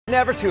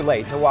Never too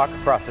late to walk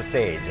across the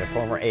stage. A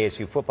former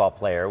ASU football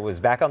player was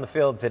back on the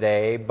field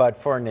today, but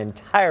for an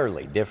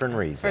entirely different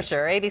reason. For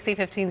sure.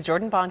 ABC15's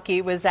Jordan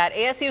Bonnke was at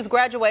ASU's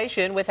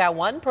graduation with how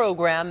one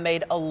program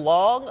made a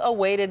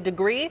long-awaited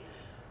degree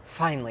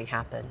finally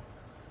happen.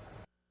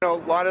 You know,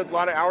 a lot of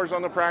hours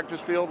on the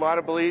practice field, a lot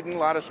of bleeding, a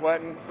lot of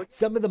sweating.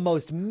 Some of the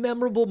most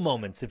memorable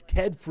moments of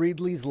Ted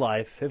Friedli's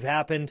life have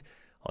happened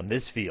on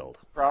this field.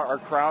 Our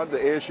crowd, the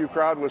ASU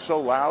crowd, was so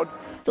loud.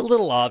 It's a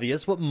little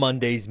obvious what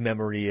Monday's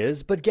memory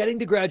is, but getting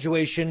to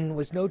graduation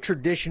was no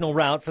traditional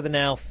route for the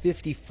now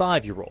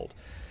 55-year-old.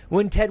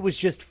 When Ted was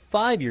just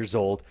 5 years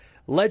old,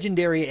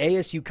 legendary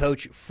ASU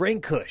coach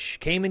Frank Kush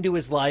came into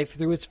his life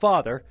through his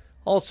father,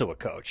 also a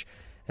coach.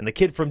 And the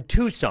kid from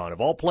Tucson, of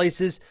all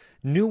places,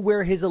 knew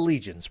where his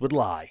allegiance would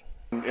lie.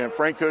 And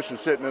Frank Kush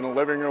was sitting in the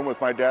living room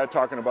with my dad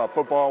talking about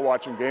football,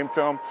 watching game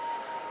film.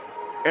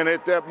 And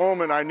at that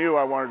moment, I knew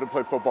I wanted to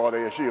play football at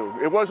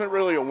ASU. It wasn't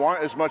really a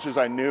want as much as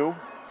I knew.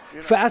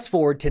 Fast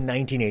forward to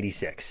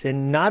 1986,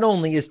 and not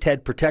only is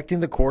Ted protecting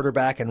the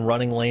quarterback and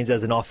running lanes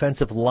as an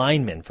offensive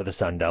lineman for the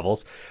Sun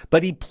Devils,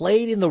 but he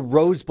played in the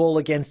Rose Bowl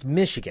against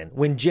Michigan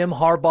when Jim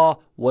Harbaugh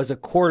was a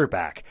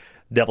quarterback.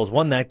 Devils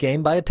won that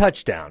game by a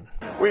touchdown.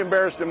 We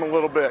embarrassed him a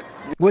little bit.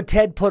 What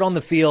Ted put on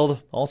the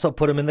field also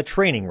put him in the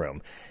training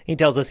room. He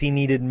tells us he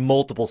needed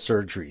multiple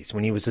surgeries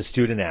when he was a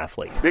student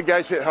athlete. Big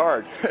guys hit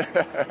hard.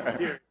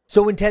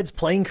 So when Ted's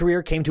playing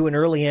career came to an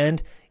early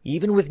end,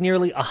 even with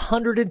nearly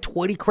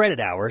 120 credit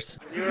hours,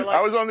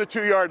 I was on the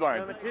 2-yard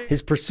line.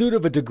 His pursuit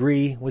of a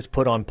degree was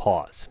put on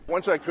pause.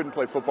 Once I couldn't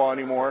play football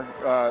anymore,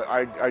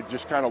 I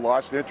just kind of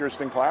lost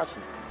interest in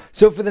classes.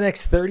 So for the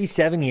next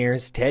 37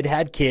 years, Ted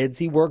had kids,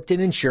 he worked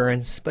in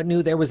insurance, but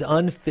knew there was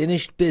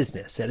unfinished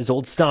business at his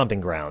old stomping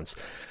grounds.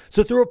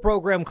 So through a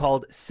program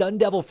called Sun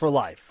Devil for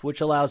Life, which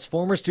allows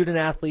former student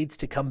athletes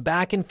to come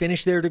back and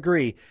finish their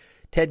degree,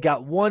 Ted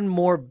got one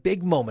more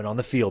big moment on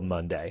the field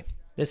Monday,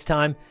 this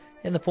time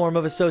in the form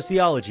of a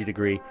sociology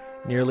degree,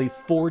 nearly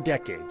 4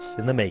 decades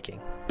in the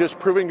making. Just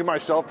proving to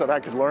myself that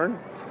I could learn,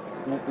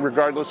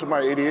 regardless of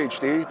my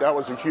ADHD, that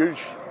was a huge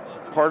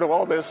part of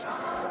all this.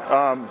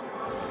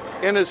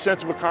 In a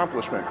sense of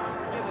accomplishment,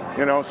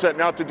 you know, setting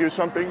out to do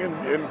something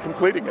and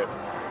completing it.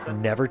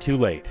 Never too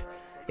late.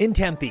 In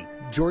Tempe,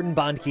 Jordan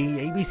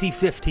Bonnke, ABC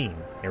 15,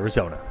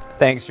 Arizona.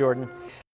 Thanks, Jordan.